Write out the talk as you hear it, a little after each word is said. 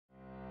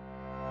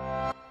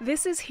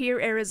This is Here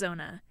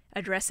Arizona,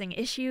 addressing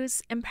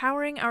issues,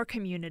 empowering our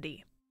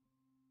community.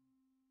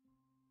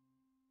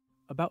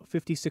 About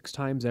 56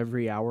 times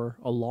every hour,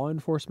 a law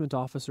enforcement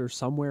officer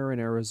somewhere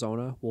in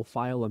Arizona will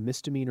file a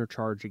misdemeanor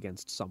charge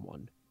against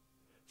someone.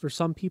 For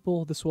some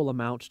people, this will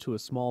amount to a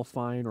small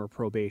fine or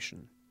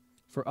probation.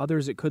 For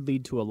others, it could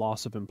lead to a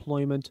loss of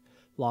employment,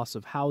 loss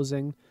of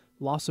housing,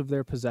 loss of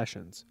their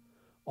possessions,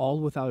 all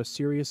without a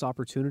serious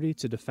opportunity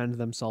to defend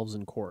themselves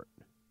in court.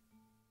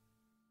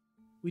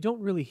 We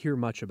don't really hear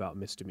much about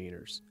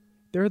misdemeanors.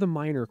 They're the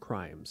minor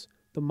crimes,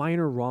 the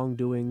minor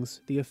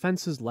wrongdoings, the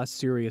offenses less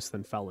serious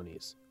than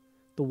felonies.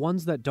 The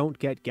ones that don't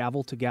get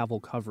gavel-to-gavel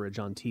coverage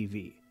on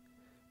TV.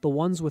 The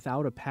ones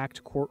without a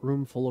packed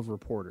courtroom full of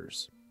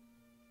reporters.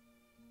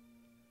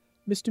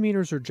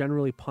 Misdemeanors are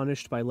generally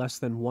punished by less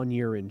than 1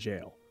 year in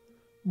jail.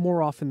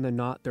 More often than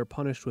not, they're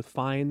punished with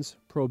fines,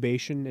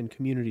 probation, and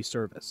community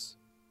service.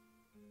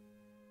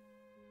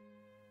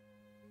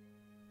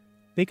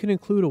 They can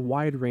include a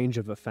wide range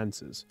of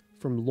offenses,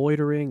 from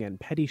loitering and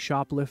petty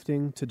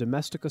shoplifting to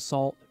domestic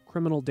assault,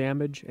 criminal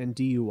damage, and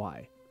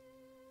DUI.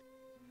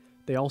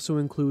 They also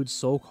include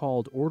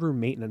so-called order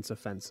maintenance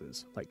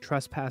offenses like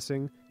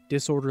trespassing,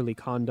 disorderly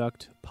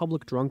conduct,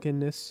 public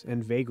drunkenness,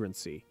 and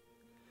vagrancy.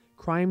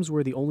 Crimes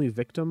where the only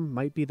victim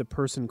might be the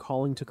person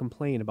calling to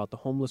complain about the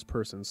homeless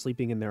person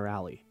sleeping in their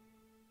alley.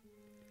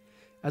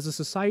 As a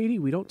society,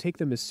 we don't take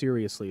them as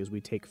seriously as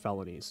we take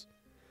felonies.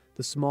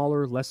 The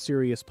smaller, less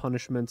serious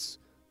punishments,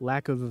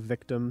 lack of a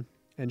victim,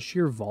 and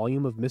sheer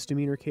volume of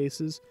misdemeanor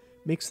cases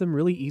makes them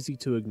really easy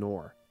to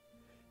ignore.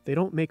 They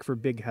don't make for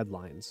big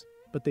headlines,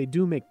 but they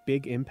do make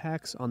big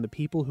impacts on the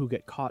people who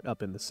get caught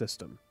up in the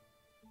system.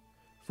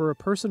 For a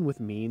person with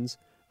means,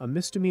 a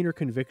misdemeanor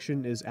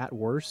conviction is at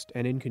worst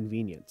an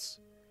inconvenience.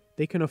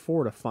 They can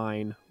afford a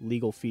fine,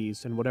 legal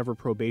fees, and whatever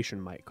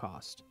probation might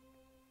cost.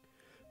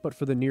 But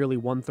for the nearly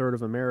 1/3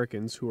 of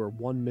Americans who are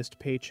one missed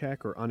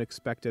paycheck or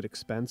unexpected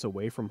expense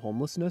away from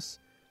homelessness,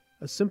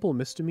 a simple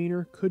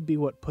misdemeanor could be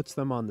what puts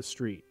them on the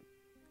street.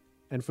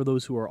 And for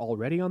those who are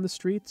already on the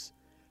streets,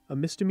 a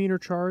misdemeanor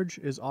charge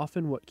is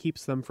often what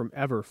keeps them from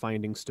ever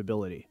finding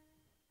stability.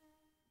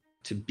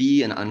 To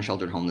be an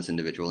unsheltered homeless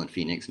individual in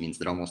Phoenix means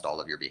that almost all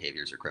of your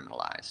behaviors are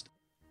criminalized.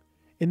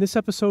 In this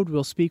episode,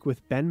 we'll speak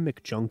with Ben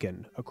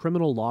McJunkin, a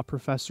criminal law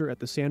professor at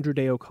the Sandra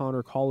Day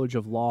O'Connor College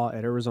of Law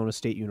at Arizona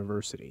State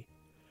University.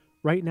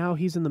 Right now,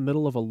 he's in the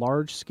middle of a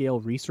large-scale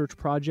research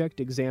project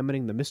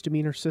examining the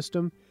misdemeanor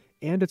system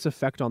and its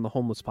effect on the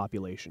homeless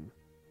population.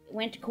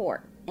 Went to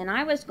court, and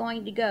I was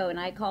going to go, and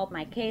I called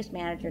my case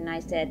manager, and I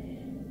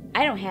said,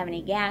 I don't have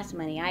any gas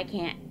money. I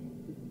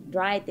can't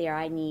drive there.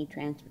 I need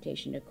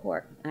transportation to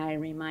court. I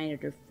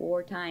reminded her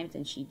 4 times,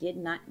 and she did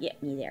not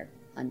get me there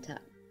on time.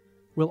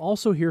 We'll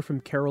also hear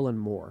from Carolyn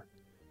Moore.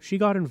 She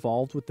got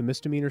involved with the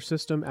misdemeanor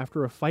system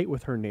after a fight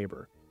with her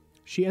neighbor.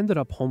 She ended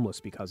up homeless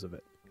because of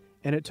it,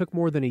 and it took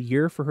more than a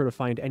year for her to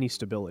find any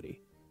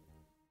stability.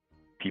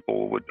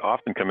 People would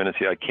often come in and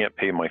say, I can't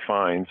pay my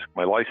fines.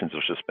 My license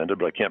is suspended,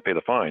 but I can't pay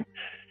the fine.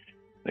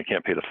 I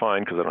can't pay the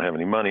fine because I don't have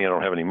any money. I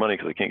don't have any money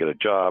because I can't get a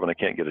job, and I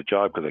can't get a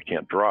job because I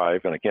can't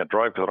drive, and I can't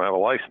drive because I don't have a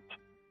license.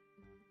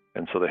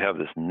 And so they have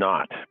this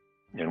knot,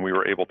 and we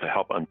were able to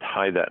help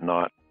untie that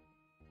knot,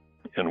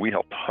 and we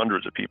helped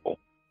hundreds of people.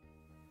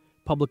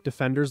 Public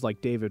defenders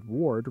like David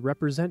Ward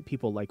represent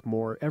people like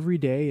Moore every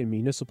day in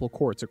municipal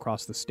courts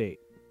across the state.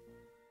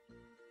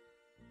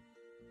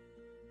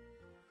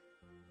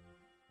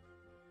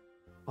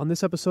 On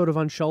this episode of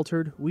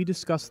Unsheltered, we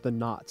discuss the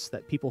knots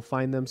that people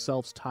find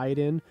themselves tied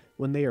in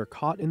when they are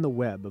caught in the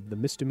web of the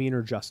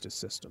misdemeanor justice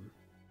system.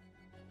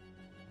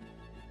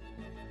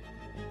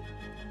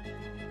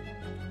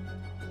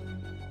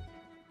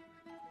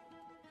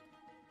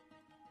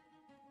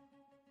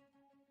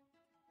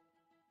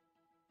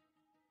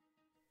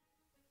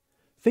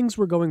 Things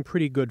were going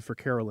pretty good for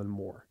Carolyn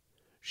Moore.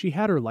 She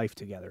had her life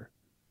together.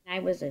 I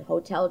was a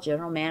hotel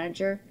general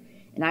manager,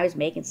 and I was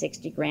making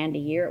 $60,000 a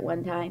year at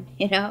one time,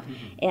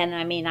 And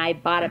I mean, I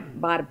bought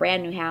a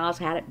brand new house,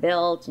 had it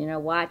built, had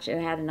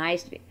a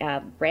nice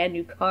brand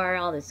new car,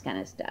 all this kind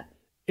of stuff.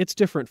 It's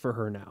different for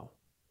her now.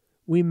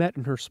 We met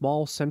in her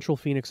small Central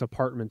Phoenix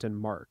apartment in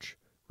March,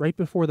 right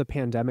before the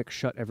pandemic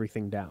shut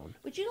everything down.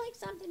 Would you like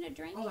something to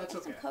drink? Oh, that's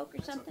okay. Some Coke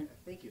or something? Okay.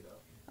 Thank you,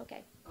 though.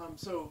 Okay.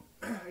 So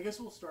I guess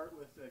we'll start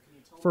with, can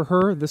you tell For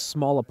her, this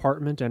small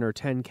apartment and her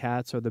 10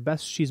 cats are the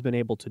best she's been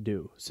able to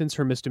do since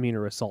her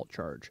misdemeanor assault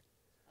charge.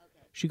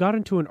 She got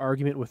into an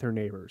argument with her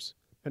neighbors,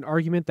 an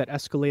argument that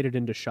escalated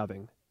into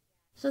shoving.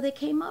 So they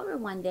came over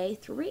one day,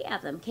 3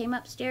 of them came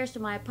upstairs to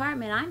my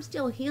apartment. I'm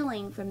still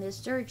healing from this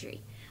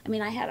surgery. I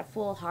mean, I had a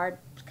full hard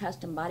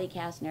custom body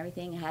cast and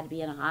everything. I had to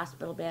be in a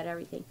hospital bed,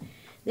 everything.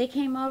 They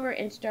came over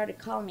and started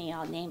calling me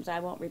all names I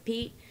won't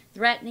repeat,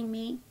 threatening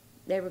me.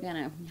 They were going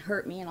to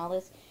hurt me and all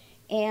this.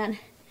 And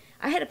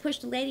I had to push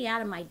the lady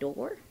out of my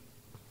door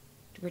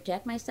to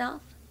protect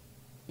myself.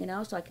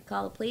 So I could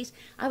call the police.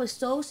 I was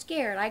so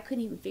scared, I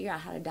couldn't even figure out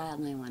how to dial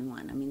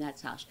 911. I mean,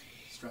 that's how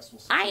stressful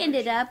situation. I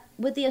ended up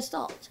with the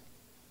assault.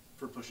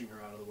 For pushing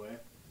her out of the way?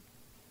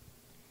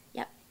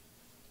 Yep.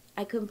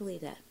 I couldn't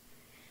believe that.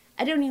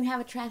 I don't even have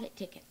a traffic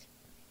ticket.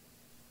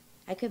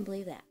 I couldn't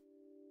believe that.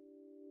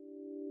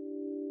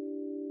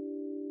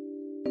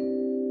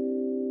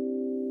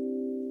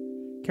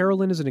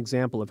 Carolyn is an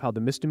example of how the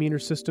misdemeanor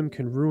system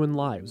can ruin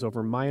lives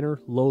over minor,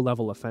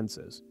 low-level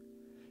offenses.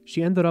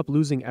 She ended up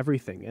losing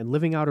everything and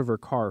living out of her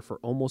car for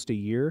almost a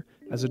year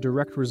as a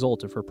direct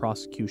result of her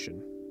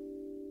prosecution.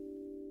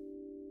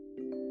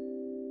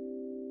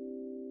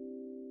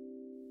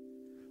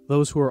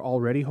 Those who are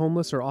already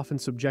homeless are often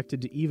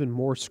subjected to even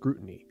more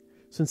scrutiny.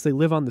 Since they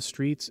live on the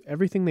streets,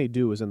 everything they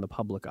do is in the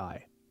public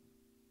eye.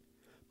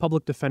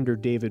 Public Defender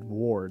David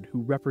Ward,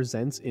 who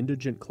represents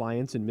indigent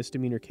clients in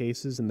misdemeanor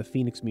cases in the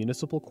Phoenix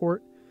Municipal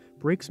Court,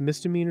 breaks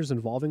misdemeanors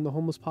involving the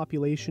homeless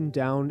population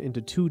down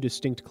into two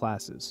distinct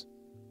classes.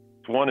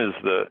 One is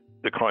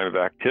the crime of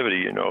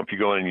activity. If you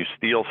go in and you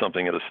steal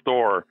something at a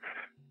store,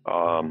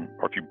 or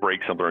if you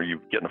break something or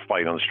you get in a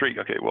fight on the street,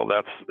 okay, well,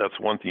 that's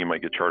one thing. You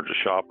might get charged with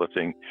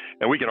shoplifting.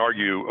 And we can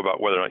argue about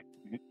whether or not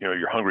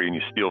you're hungry and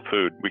you steal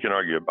food. We can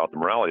argue about the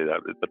morality of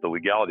that, but the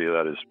legality of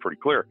that is pretty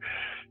clear.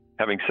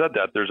 Having said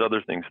that, there's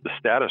other things, the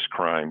status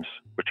crimes,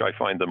 which I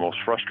find the most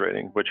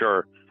frustrating, which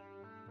are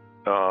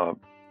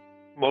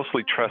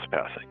mostly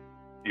trespassing.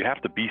 You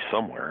have to be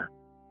somewhere.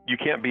 You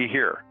can't be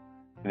here.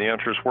 And the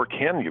answer is, where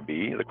can you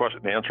be?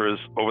 The answer is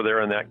over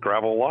there in that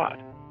gravel lot.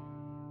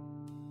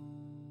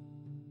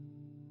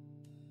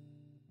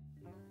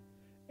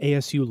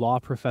 ASU law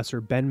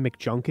professor Ben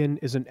McJunkin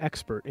is an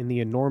expert in the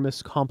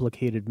enormous,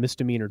 complicated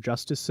misdemeanor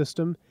justice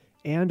system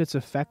and its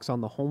effects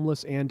on the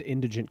homeless and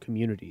indigent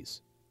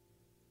communities.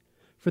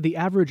 For the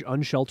average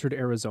unsheltered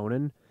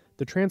Arizonan,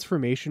 the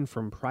transformation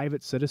from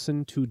private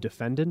citizen to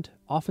defendant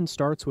often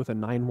starts with a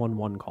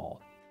 911 call.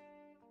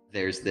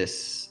 There's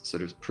this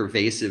sort of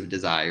pervasive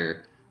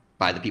desire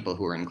by the people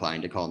who are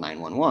inclined to call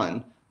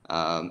 911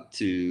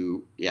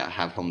 to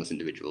have homeless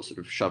individuals sort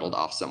of shuttled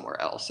off somewhere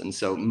else. And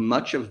so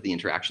much of the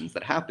interactions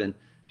that happen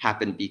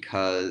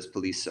because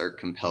police are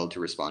compelled to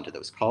respond to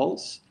those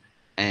calls,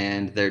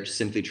 and they're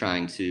simply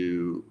trying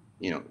to,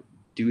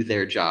 do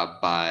their job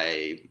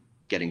by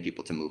getting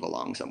people to move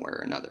along somewhere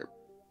or another.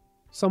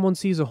 Someone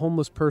sees a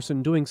homeless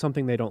person doing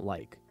something they don't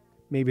like.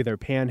 Maybe they're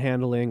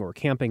panhandling or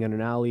camping in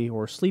an alley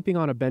or sleeping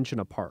on a bench in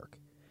a park.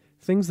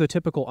 Things the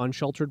typical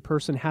unsheltered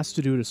person has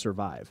to do to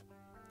survive.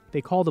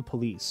 They call the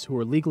police, who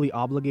are legally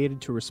obligated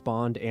to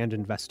respond and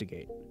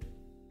investigate.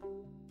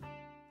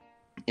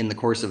 In the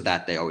course of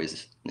that, they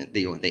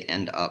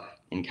end up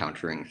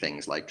encountering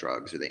things like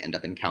drugs, or they end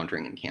up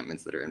encountering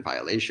encampments that are in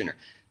violation, or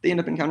they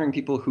end up encountering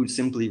people who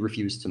simply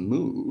refuse to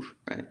move,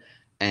 right?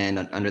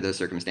 And under those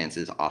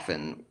circumstances,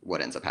 often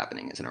what ends up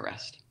happening is an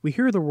arrest. We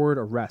hear the word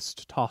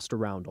arrest tossed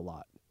around a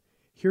lot.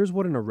 Here's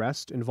what an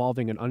arrest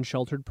involving an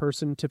unsheltered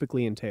person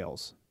typically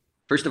entails.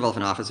 First of all, if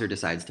an officer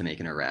decides to make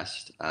an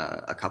arrest,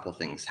 a couple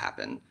things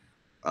happen.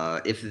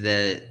 If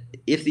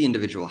the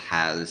individual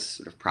has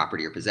sort of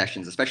property or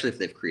possessions, especially if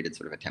they've created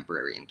sort of a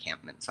temporary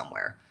encampment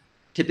somewhere,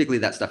 typically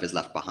that stuff is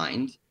left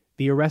behind.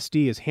 The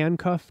arrestee is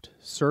handcuffed,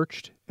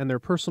 searched, and their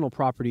personal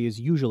property is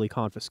usually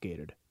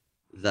confiscated.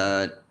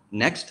 The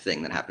next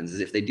thing that happens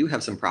is if they do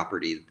have some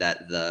property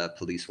that the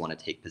police want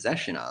to take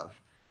possession of,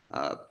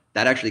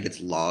 that actually gets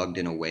logged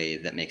in a way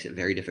that makes it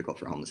very difficult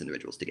for homeless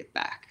individuals to get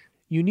back.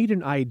 You need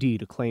an ID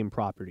to claim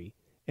property,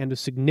 and a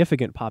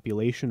significant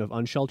population of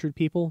unsheltered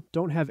people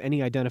don't have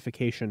any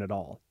identification at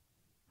all.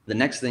 The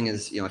next thing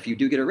is, if you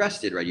do get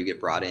arrested, right, you get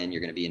brought in,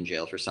 you're going to be in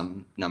jail for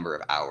some number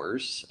of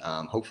hours,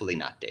 hopefully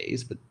not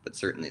days, but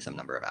certainly some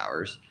number of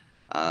hours.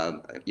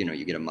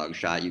 You get a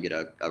mugshot, you get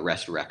a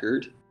arrest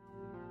record.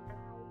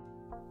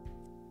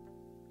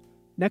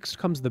 Next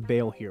comes the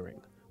bail hearing,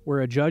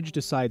 where a judge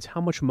decides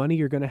how much money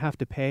you're going to have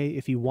to pay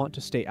if you want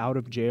to stay out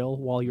of jail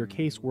while your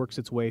case works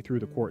its way through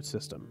the court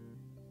system.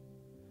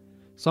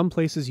 Some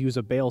places use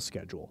a bail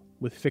schedule,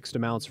 with fixed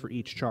amounts for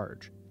each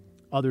charge.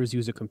 Others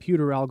use a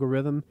computer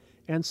algorithm,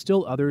 and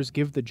still others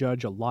give the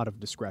judge a lot of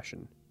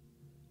discretion.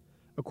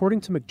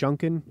 According to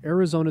McJunkin,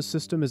 Arizona's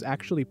system is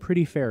actually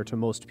pretty fair to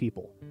most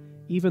people,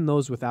 even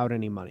those without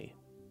any money.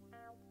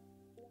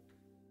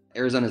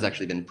 Arizona's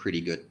actually been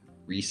pretty good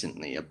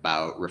recently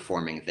about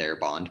reforming their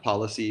bond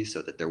policy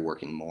so that they're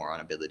working more on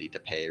ability to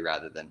pay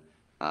rather than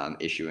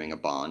issuing a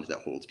bond that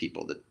holds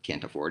people that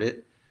can't afford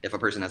it. If a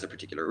person has a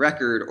particular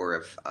record, or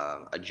if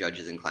a judge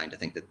is inclined to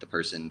think that the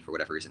person, for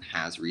whatever reason,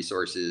 has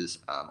resources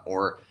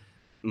or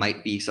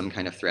might be some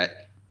kind of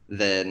threat,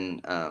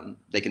 then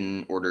they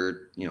can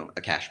order,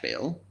 a cash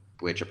bail,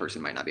 which a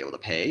person might not be able to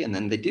pay, and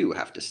then they do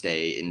have to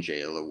stay in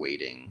jail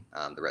awaiting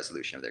the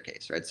resolution of their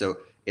case, right? So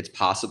it's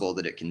possible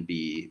that it can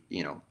be,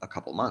 a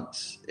couple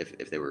months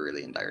if they were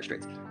really in dire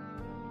straits.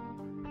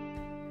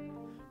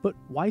 But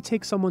why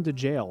take someone to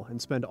jail and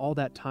spend all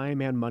that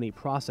time and money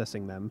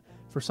processing them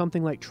for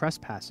something like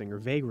trespassing or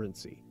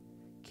vagrancy?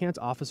 Can't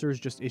officers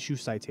just issue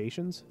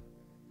citations?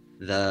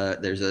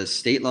 There's a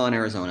state law in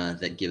Arizona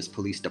that gives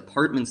police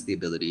departments the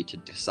ability to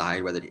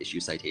decide whether to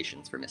issue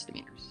citations for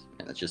misdemeanors.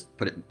 And let's just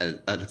put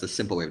it, that's a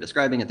simple way of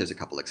describing it. There's a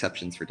couple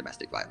exceptions for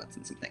domestic violence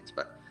and some things,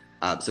 but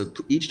so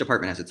each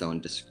department has its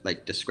own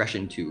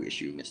discretion to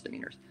issue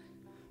misdemeanors.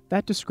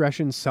 That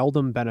discretion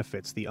seldom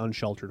benefits the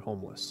unsheltered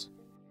homeless.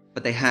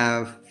 But they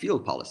have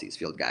field policies,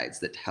 field guides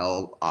that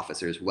tell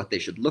officers what they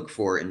should look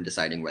for in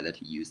deciding whether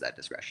to use that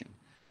discretion.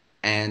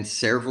 And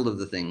several of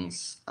the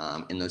things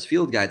in those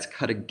field guides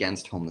cut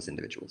against homeless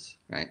individuals,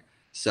 right?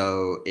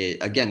 So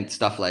again,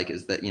 stuff like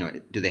is that,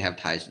 do they have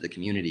ties to the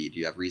community? Do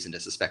you have reason to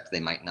suspect they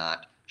might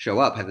not show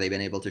up? Have they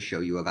been able to show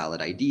you a valid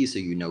ID so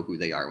you know who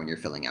they are when you're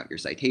filling out your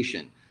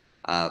citation?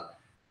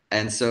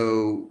 And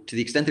so to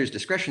the extent there's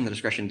discretion, the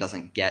discretion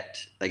doesn't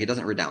it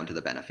doesn't redound to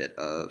the benefit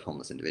of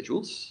homeless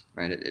individuals,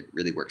 right? It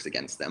really works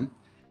against them.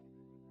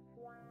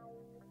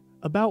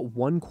 About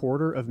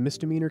 1/4 of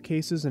misdemeanor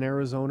cases in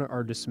Arizona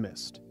are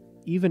dismissed,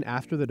 even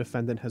after the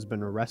defendant has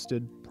been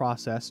arrested,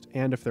 processed,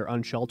 and if they're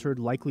unsheltered,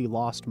 likely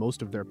lost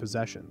most of their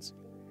possessions.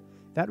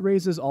 That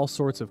raises all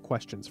sorts of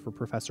questions for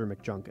Professor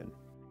McJunkin.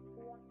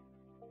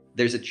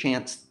 There's a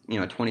chance,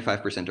 a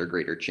 25% or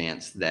greater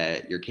chance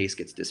that your case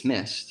gets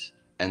dismissed.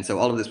 And so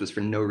all of this was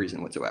for no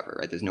reason whatsoever,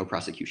 right? There's no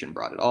prosecution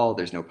brought at all.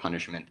 There's no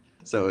punishment.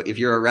 So if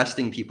you're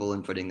arresting people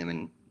and putting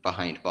them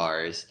behind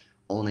bars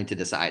only to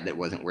decide that it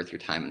wasn't worth your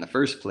time in the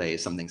first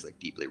place, something's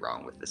deeply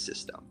wrong with the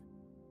system.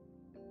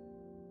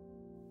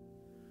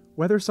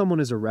 Whether someone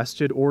is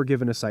arrested or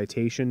given a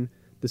citation,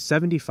 the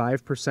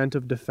 75%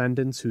 of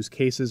defendants whose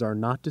cases are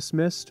not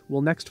dismissed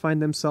will next find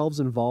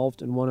themselves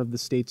involved in one of the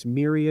state's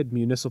myriad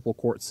municipal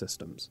court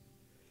systems.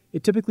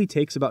 It typically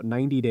takes about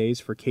 90 days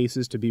for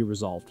cases to be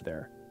resolved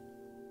there.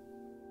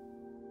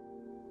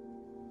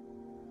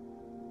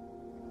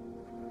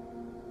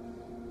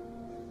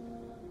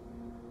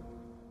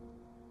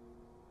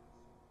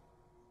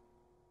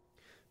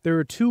 There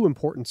are two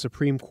important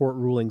Supreme Court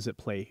rulings at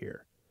play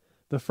here.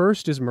 The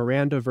first is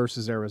Miranda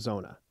versus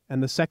Arizona,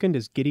 and the second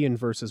is Gideon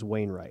versus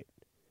Wainwright.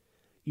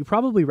 You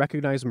probably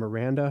recognize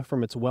Miranda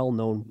from its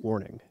well-known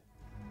warning.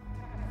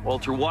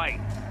 Walter White,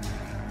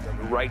 you have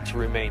the right to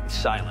remain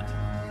silent.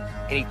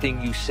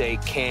 Anything you say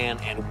can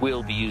and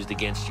will be used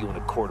against you in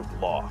a court of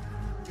law.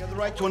 You have the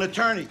right to an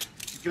attorney.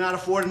 If you cannot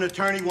afford an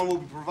attorney, one will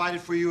be provided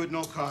for you at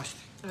no cost.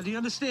 Now, do you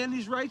understand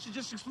these rights you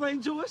just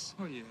explained to us?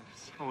 Oh, yes.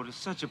 Oh, it is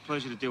such a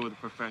pleasure to deal with a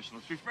professional.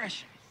 It's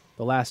refreshing.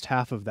 The last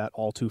half of that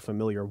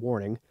all-too-familiar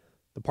warning,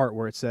 the part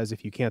where it says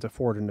if you can't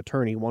afford an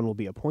attorney, one will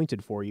be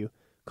appointed for you,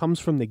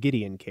 comes from the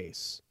Gideon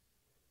case.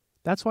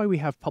 That's why we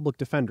have public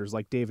defenders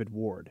like David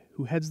Ward,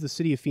 who heads the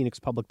City of Phoenix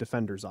Public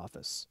Defender's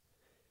Office.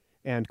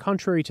 And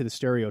contrary to the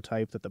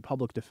stereotype that the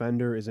public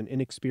defender is an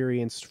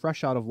inexperienced,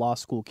 fresh-out-of-law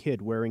school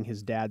kid wearing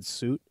his dad's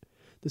suit,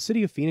 the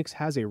City of Phoenix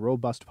has a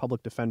robust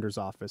public defender's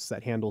office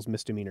that handles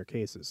misdemeanor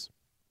cases.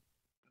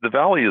 The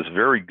Valley is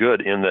very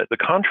good in that the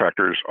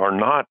contractors are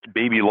not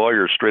baby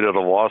lawyers straight out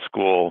of law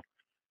school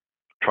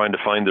trying to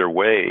find their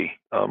way.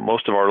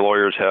 Most of our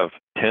lawyers have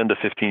 10 to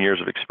 15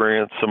 years of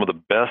experience. Some of the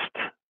best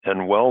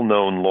and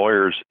well-known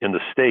lawyers in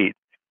the state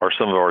are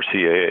some of our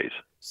CAAs.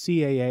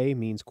 CAA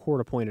means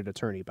court-appointed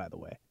attorney, by the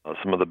way.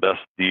 Some of the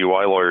best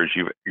DUI lawyers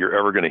you're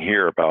ever going to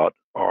hear about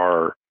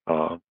are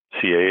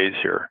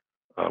CAAs here.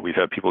 We've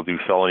had people do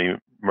felony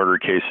murder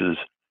cases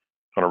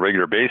on a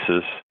regular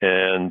basis,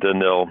 and then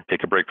they'll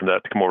take a break from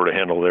that to come over to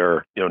handle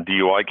their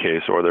DUI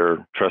case or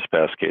their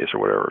trespass case or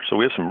whatever. So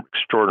we have some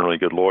extraordinarily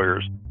good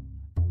lawyers.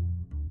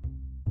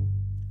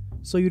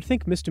 So you'd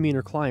think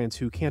misdemeanor clients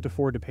who can't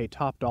afford to pay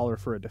top dollar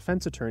for a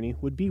defense attorney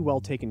would be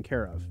well taken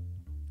care of.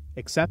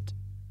 Except,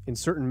 in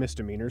certain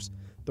misdemeanors,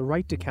 the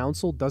right to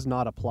counsel does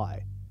not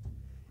apply.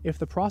 If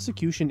the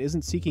prosecution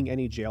isn't seeking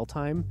any jail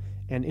time,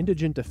 an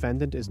indigent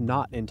defendant is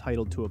not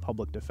entitled to a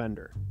public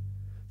defender.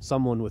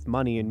 Someone with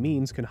money and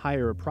means can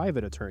hire a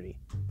private attorney,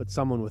 but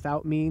someone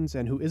without means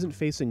and who isn't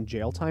facing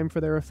jail time for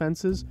their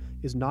offenses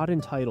is not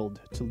entitled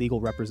to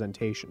legal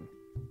representation.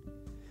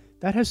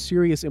 That has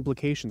serious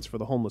implications for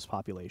the homeless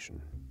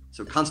population.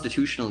 So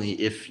constitutionally,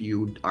 if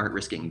you aren't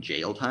risking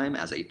jail time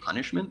as a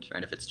punishment,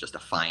 right, if it's just a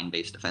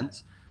fine-based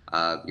offense,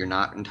 you're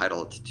not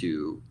entitled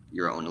to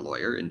your own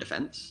lawyer in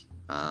defense.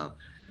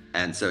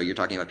 And so you're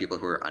talking about people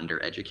who are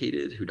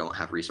undereducated, who don't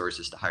have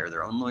resources to hire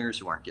their own lawyers,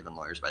 who aren't given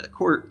lawyers by the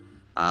court,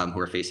 who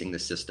are facing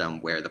this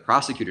system where the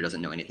prosecutor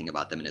doesn't know anything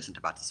about them and isn't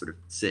about to sort of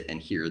sit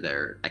and hear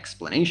their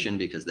explanation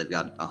because they've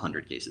got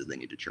 100 cases they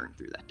need to churn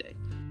through that day.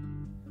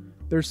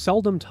 There's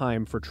seldom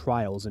time for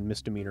trials in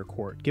misdemeanor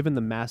court, given the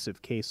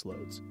massive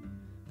caseloads.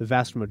 The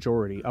vast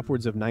majority,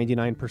 upwards of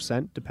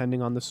 99%,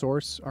 depending on the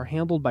source, are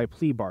handled by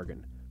plea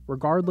bargain,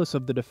 regardless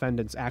of the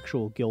defendant's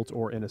actual guilt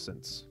or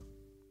innocence.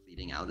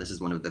 Leading out, this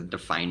is one of the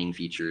defining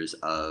features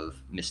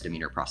of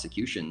misdemeanor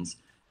prosecutions,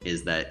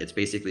 is that it's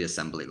basically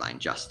assembly line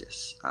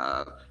justice.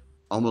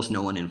 Almost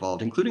no one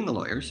involved, including the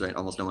lawyers, right?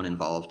 Almost no one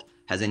involved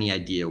has any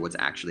idea what's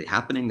actually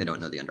happening. They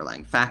don't know the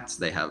underlying facts.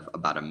 They have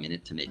about a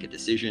minute to make a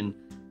decision.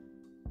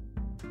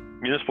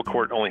 Municipal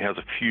court only has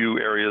a few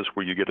areas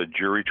where you get a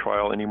jury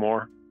trial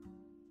anymore.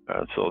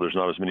 So there's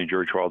not as many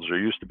jury trials as there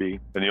used to be.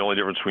 And the only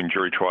difference between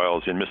jury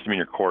trials in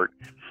misdemeanor court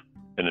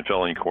and in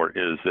felony court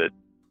is that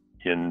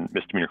in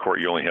misdemeanor court,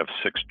 you only have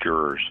 6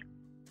 jurors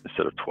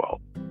instead of 12.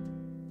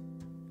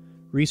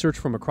 Research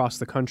from across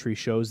the country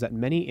shows that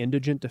many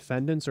indigent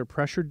defendants are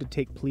pressured to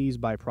take pleas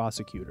by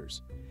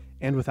prosecutors.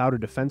 And without a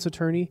defense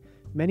attorney,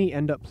 many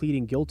end up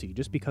pleading guilty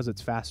just because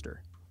it's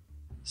faster.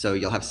 So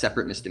you'll have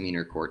separate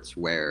misdemeanor courts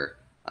where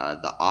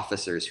the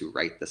officers who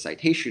write the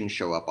citation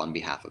show up on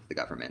behalf of the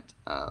government.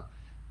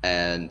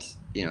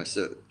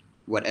 So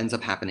what ends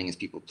up happening is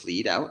people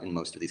plead out in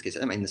most of these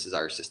cases. I mean, this is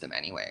our system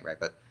anyway, right?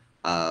 But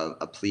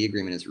a plea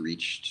agreement is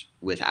reached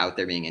without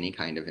there being any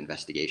kind of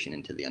investigation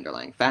into the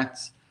underlying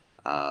facts.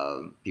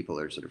 People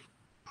are sort of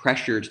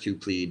pressured to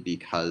plead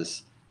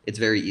because it's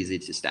very easy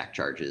to stack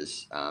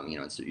charges.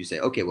 So you say,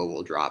 okay, well,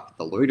 we'll drop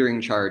the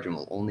loitering charge and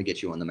we'll only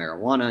get you on the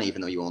marijuana,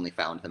 even though you only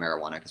found the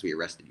marijuana because we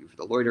arrested you for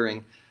the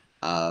loitering.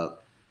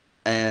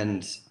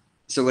 And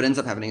so what ends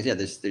up happening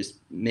is, there's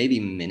maybe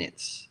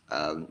minutes,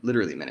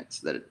 literally minutes,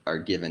 that are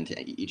given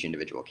to each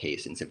individual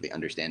case, and simply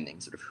understanding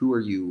sort of who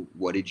are you,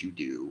 what did you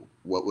do,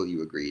 what will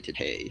you agree to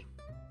pay.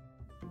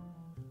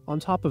 On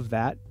top of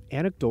that,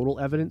 anecdotal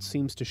evidence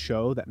seems to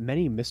show that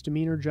many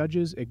misdemeanor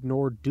judges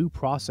ignore due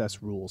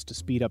process rules to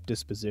speed up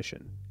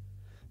disposition.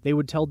 They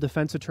would tell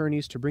defense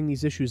attorneys to bring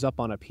these issues up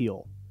on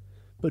appeal.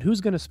 But who's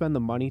going to spend the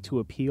money to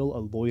appeal a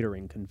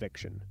loitering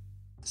conviction?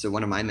 So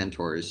one of my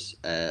mentors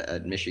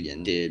at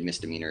Michigan did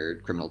misdemeanor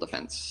criminal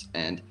defense,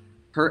 and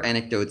her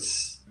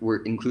anecdotes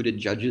included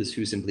judges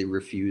who simply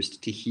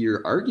refused to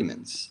hear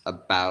arguments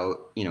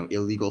about,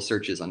 illegal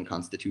searches,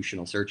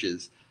 unconstitutional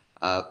searches.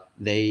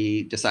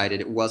 They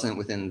decided it wasn't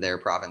within their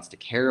province to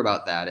care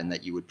about that, and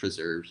that you would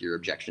preserve your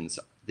objections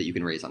that you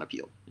can raise on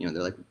appeal. They're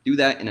like, do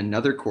that in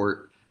another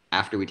court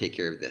after we take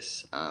care of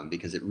this,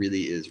 because it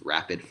really is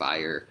rapid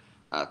fire,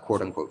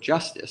 quote unquote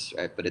justice,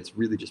 right? But it's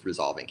really just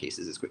resolving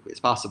cases as quickly as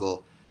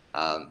possible,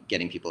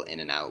 getting people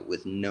in and out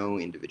with no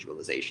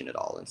individualization at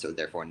all, and so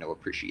therefore no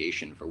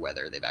appreciation for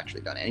whether they've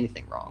actually done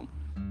anything wrong.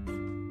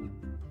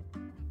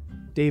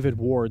 David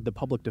Ward, the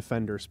public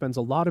defender, spends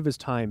a lot of his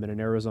time in an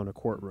Arizona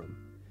courtroom.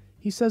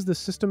 He says the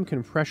system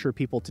can pressure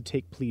people to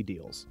take plea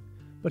deals,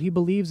 but he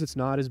believes it's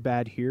not as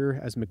bad here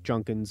as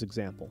McJunkin's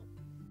example.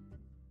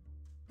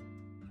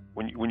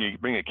 When you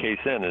bring a case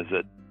in, is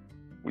that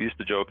we used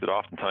to joke that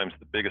oftentimes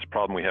the biggest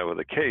problem we have with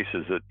a case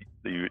is that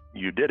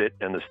you did it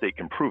and the state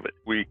can prove it.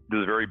 We do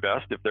the very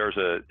best. If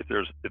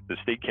the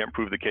state can't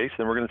prove the case,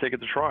 then we're going to take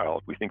it to trial.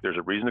 If we think there's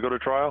a reason to go to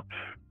trial,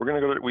 we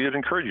would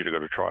encourage you to go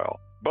to trial.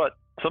 But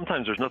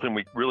sometimes there's nothing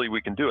we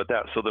can do at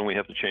that. So then we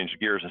have to change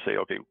gears and say,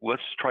 okay,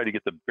 let's try to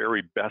get the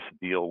very best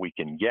deal we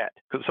can get.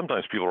 Because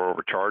sometimes people are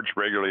overcharged.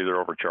 Regularly,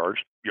 they're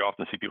overcharged. You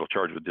often see people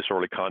charged with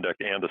disorderly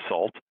conduct and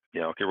assault.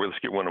 Okay, let's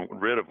get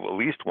rid of at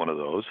least one of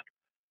those.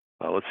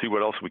 Let's see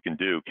what else we can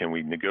do. Can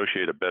we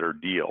negotiate a better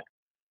deal?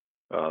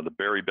 The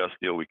very best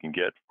deal we can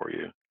get for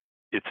you.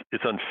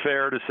 It's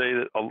unfair to say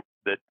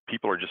that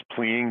people are just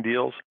pleading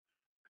deals,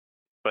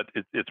 but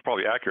it's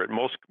probably accurate.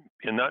 Most,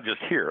 and not just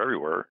here,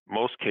 everywhere,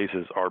 most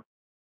cases are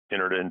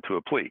entered into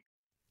a plea.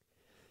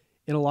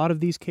 In a lot of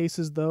these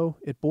cases, though,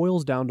 it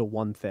boils down to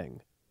one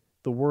thing: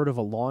 the word of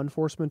a law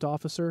enforcement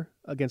officer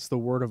against the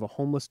word of a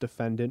homeless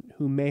defendant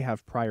who may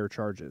have prior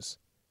charges.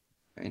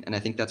 And I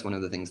think that's one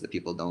of the things that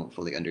people don't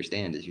fully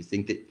understand is you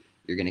think that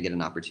you're going to get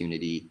an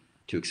opportunity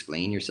to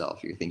explain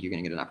yourself. You think you're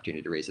going to get an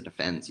opportunity to raise a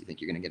defense. You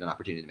think you're going to get an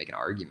opportunity to make an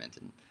argument.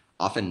 And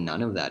often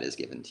none of that is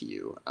given to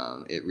you.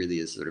 It really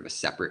is sort of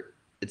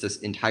it's an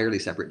entirely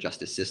separate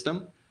justice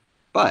system,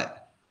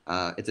 but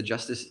it's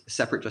a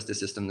separate justice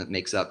system that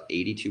makes up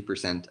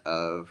 82%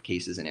 of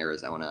cases in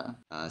Arizona.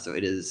 So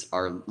it is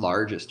our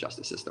largest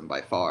justice system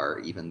by far,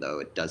 even though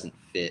it doesn't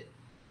fit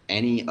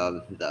any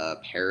of the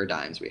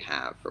paradigms we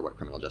have for what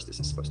criminal justice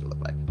is supposed to look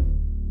like.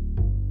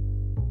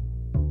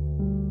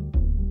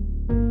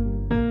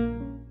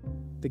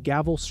 The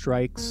gavel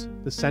strikes,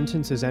 the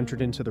sentence is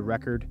entered into the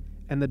record,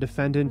 and the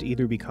defendant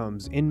either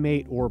becomes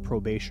inmate or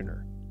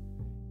probationer.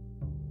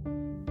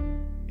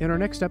 In our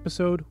next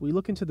episode, we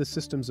look into the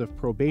systems of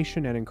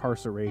probation and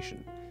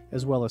incarceration,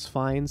 as well as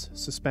fines,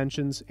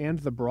 suspensions, and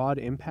the broad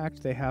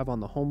impact they have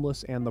on the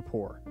homeless and the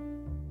poor.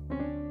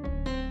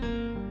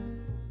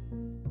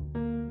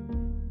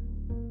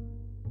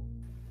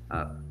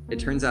 It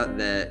turns out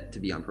that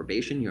to be on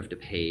probation, you have to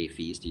pay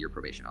fees to your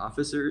probation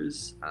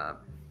officers.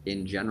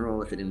 In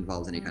general, if it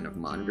involves any kind of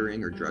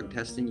monitoring or drug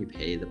testing, you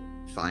pay the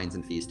fines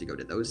and fees to go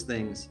to those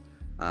things.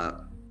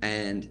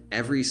 And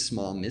every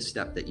small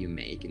misstep that you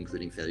make,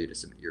 including failure to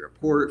submit your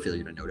report,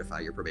 failure to notify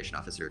your probation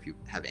officer if you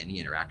have any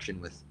interaction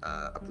with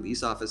a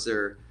police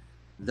officer,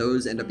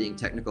 those end up being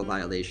technical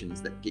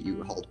violations that get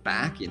you hauled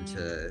back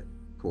into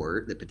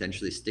court, that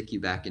potentially stick you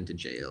back into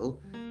jail.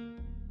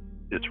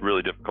 It's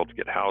really difficult to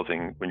get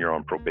housing when you're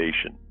on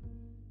probation.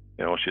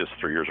 She has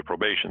 3 years of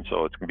probation,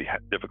 so it's going to be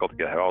difficult to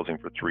get housing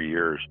for 3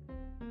 years.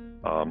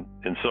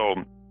 And so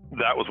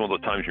that was one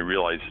of the times you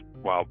realize,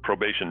 wow,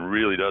 probation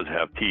really does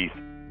have teeth.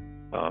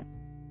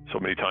 So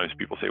many times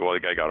people say, well, the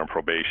guy got on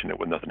probation,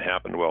 nothing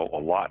happened. Well, a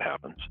lot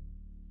happens.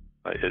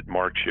 It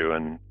marks you,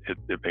 and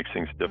it makes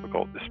things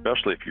difficult,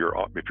 especially if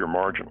you're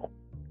marginal.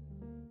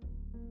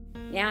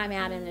 Now I'm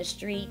out in the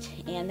street,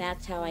 and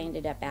that's how I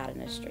ended up out in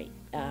the street.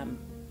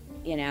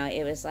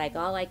 It was like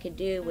all I could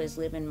do was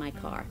live in my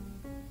car.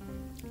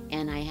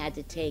 and I had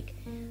to take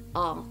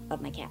all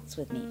of my cats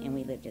with me, and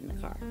we lived in the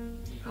car.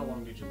 How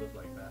long did you live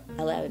like that?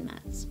 11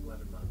 months.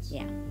 11 months.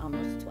 Yeah,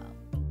 almost 12.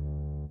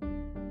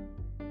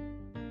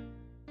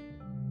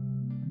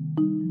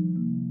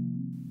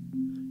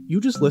 You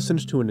just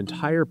listened to an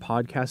entire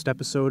podcast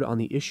episode on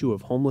the issue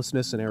of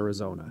homelessness in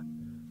Arizona.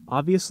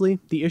 Obviously,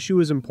 the issue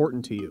is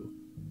important to you.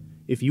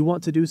 If you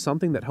want to do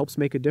something that helps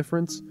make a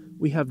difference,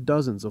 we have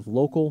dozens of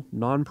local,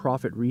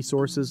 nonprofit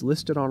resources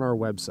listed on our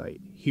website,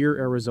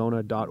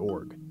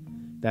 heararizona.org.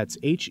 That's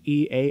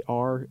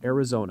HEAR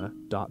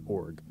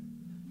Arizona.org.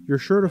 You're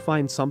sure to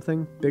find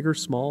something, big or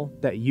small,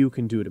 that you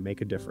can do to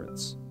make a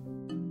difference.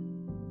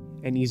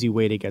 An easy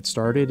way to get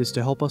started is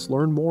to help us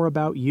learn more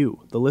about you,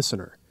 the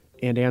listener,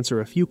 and answer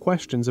a few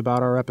questions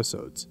about our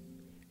episodes.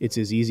 It's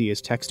as easy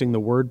as texting the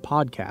word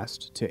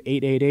podcast to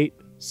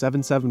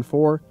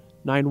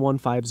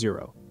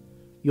 888-774-9150.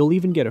 You'll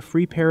even get a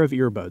free pair of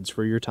earbuds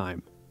for your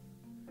time.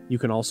 You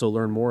can also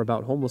learn more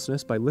about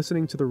homelessness by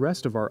listening to the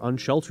rest of our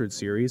Unsheltered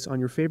series on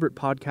your favorite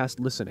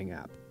podcast listening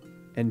app,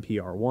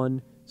 NPR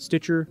One,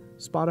 Stitcher,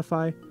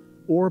 Spotify,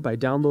 or by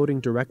downloading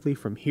directly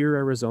from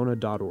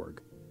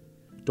heararizona.org.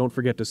 Don't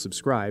forget to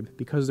subscribe,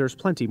 because there's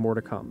plenty more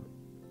to come.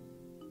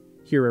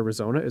 Hear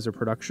Arizona is a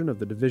production of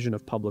the Division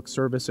of Public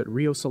Service at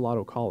Rio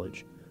Salado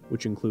College,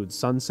 which includes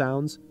Sun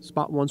Sounds,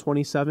 Spot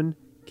 127,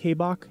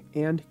 KBOC,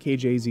 and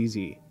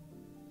KJZZ.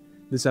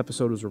 This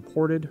episode was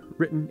reported,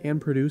 written,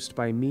 and produced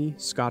by me,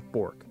 Scott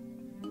Bork.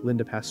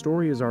 Linda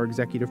Pastori is our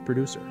executive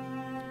producer.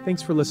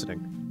 Thanks for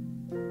listening.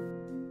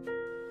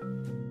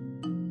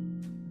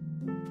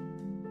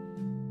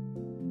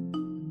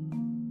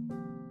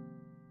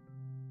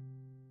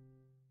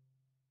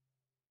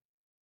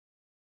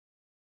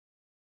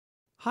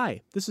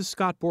 Hi, this is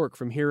Scott Bork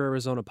from Hear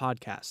Arizona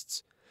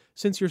Podcasts.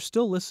 Since you're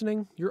still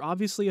listening, you're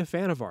obviously a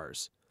fan of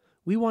ours.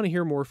 We want to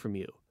hear more from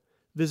you.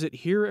 Visit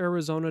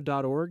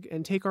heararizona.org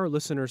and take our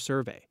listener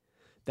survey.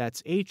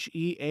 That's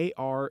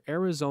HEAR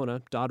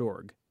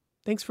Arizona.org.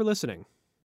 Thanks for listening.